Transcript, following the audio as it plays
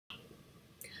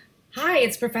Hi,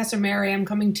 it's Professor Mary. I'm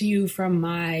coming to you from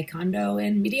my condo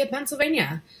in Media,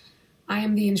 Pennsylvania. I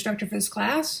am the instructor for this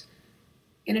class.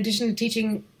 In addition to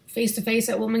teaching face-to-face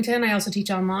at Wilmington, I also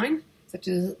teach online, such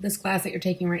as this class that you're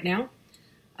taking right now.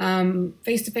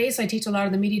 Face-to-face, I teach a lot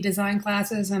of the media design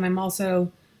classes, and I'm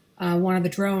also one of the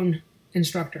drone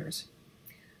instructors.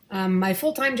 My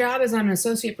full-time job is I'm an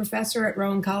associate professor at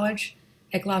Rowan College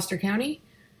at Gloucester County,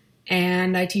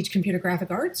 and I teach computer graphic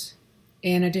arts.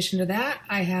 In addition to that,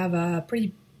 I have a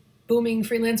pretty booming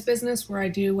freelance business where I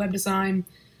do web design,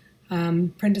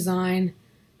 print design,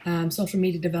 social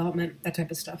media development, that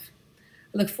type of stuff.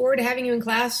 I look forward to having you in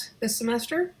class this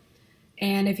semester.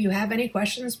 And if you have any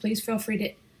questions, please feel free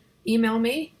to email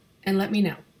me and let me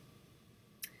know.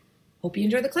 Hope you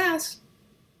enjoy the class.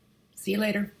 See you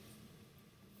later.